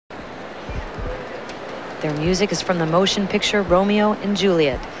Their music is from the motion picture Romeo and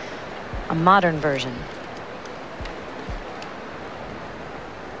Juliet, a modern version.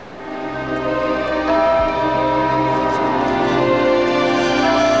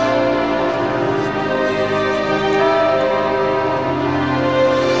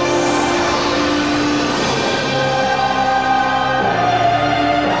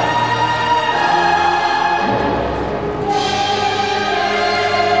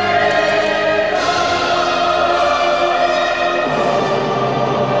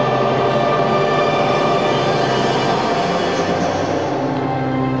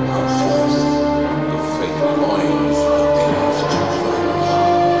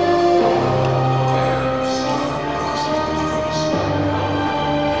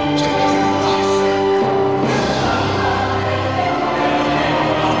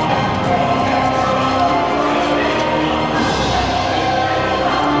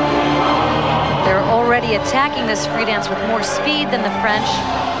 Attacking this free dance with more speed than the French.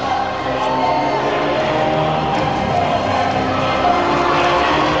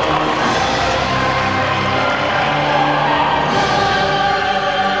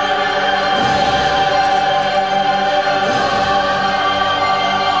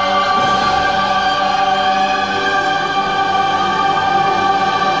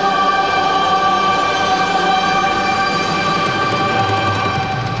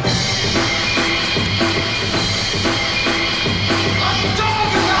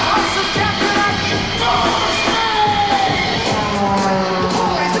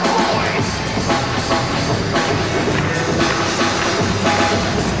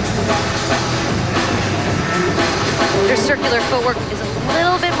 Circular footwork is a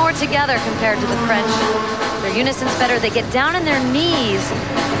little bit more together compared to the French. Their unison's better. They get down on their knees.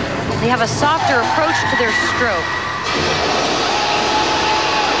 They have a softer approach to their stroke.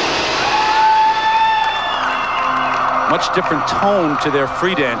 Much different tone to their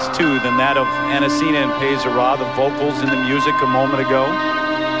free dance, too, than that of Anasina and Pesara, the vocals in the music a moment ago.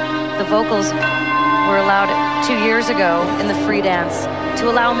 The vocals were allowed 2 years ago in the free dance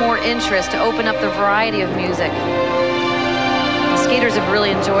to allow more interest, to open up the variety of music. Skaters have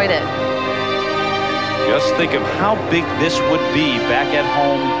really enjoyed it. Just think of how big this would be back at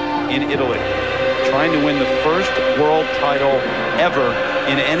home in Italy. Trying to win the first world title ever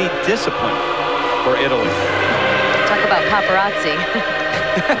in any discipline for Italy. Talk about paparazzi.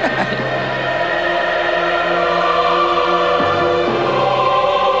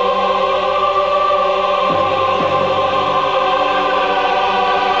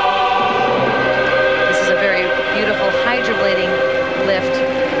 This is a very beautiful hydroblading lift.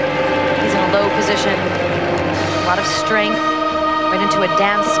 He's in a low position. A lot of strength. Right into a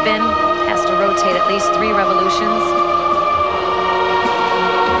dance spin. Has to rotate at least 3 revolutions.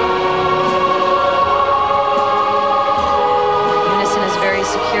 Unison is very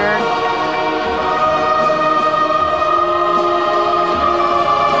secure.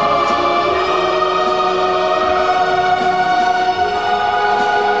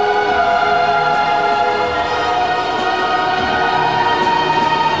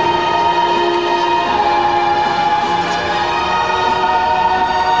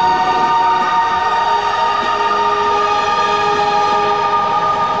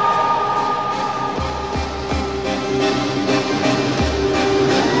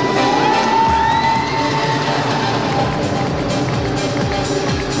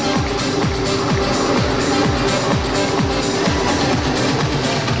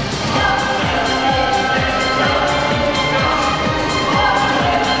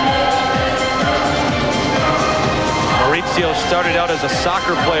 Started out as a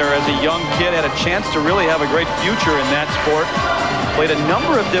soccer player as a young kid, had a chance to really have a great future in that sport. Played a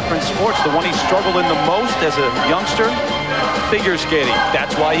number of different sports. The one he struggled in the most as a youngster, figure skating.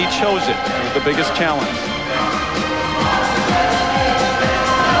 That's why he chose it. It was the biggest challenge.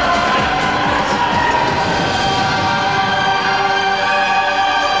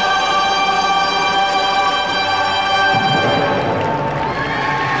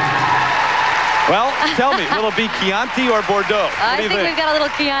 Well, tell me, will it be Chianti or Bordeaux? I think we've got a little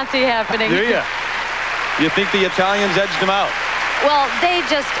Chianti happening. Do you? You think the Italians edged them out? Well,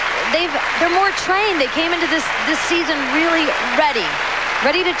 they're more trained. They came into this season really ready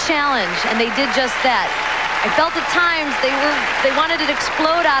to challenge, and they did just that. I felt at times they wanted to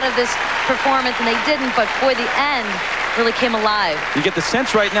explode out of this performance, and they didn't. But boy, the end really came alive. You get the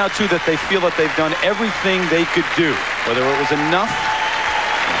sense right now too that they feel that they've done everything they could do. Whether it was enough,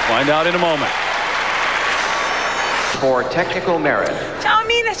 we'll find out in a moment. For technical merit.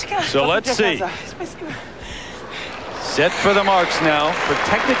 So let's see. Set for the marks now for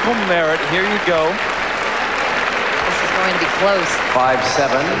technical merit. Here you go. going to be close.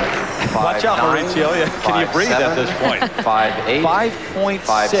 5'7". Watch out, Maurizio. Can you breathe at this point? 5'8".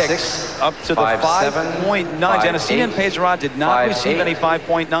 5.6 up to the 5.9. Janesina and Pezzerod did not receive any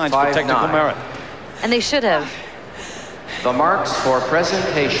 5.9s for technical merit. And they should have. The marks for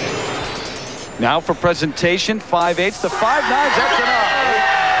presentation. Now for presentation, 5.8s to 5.9s. That's enough.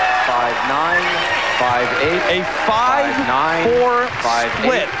 5'9", 5'8". A 5-4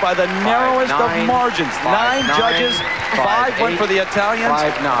 split by the narrowest of margins. 9 judges, 5 went for the Italians,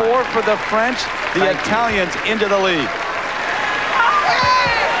 4 for the French. The Italians into the lead.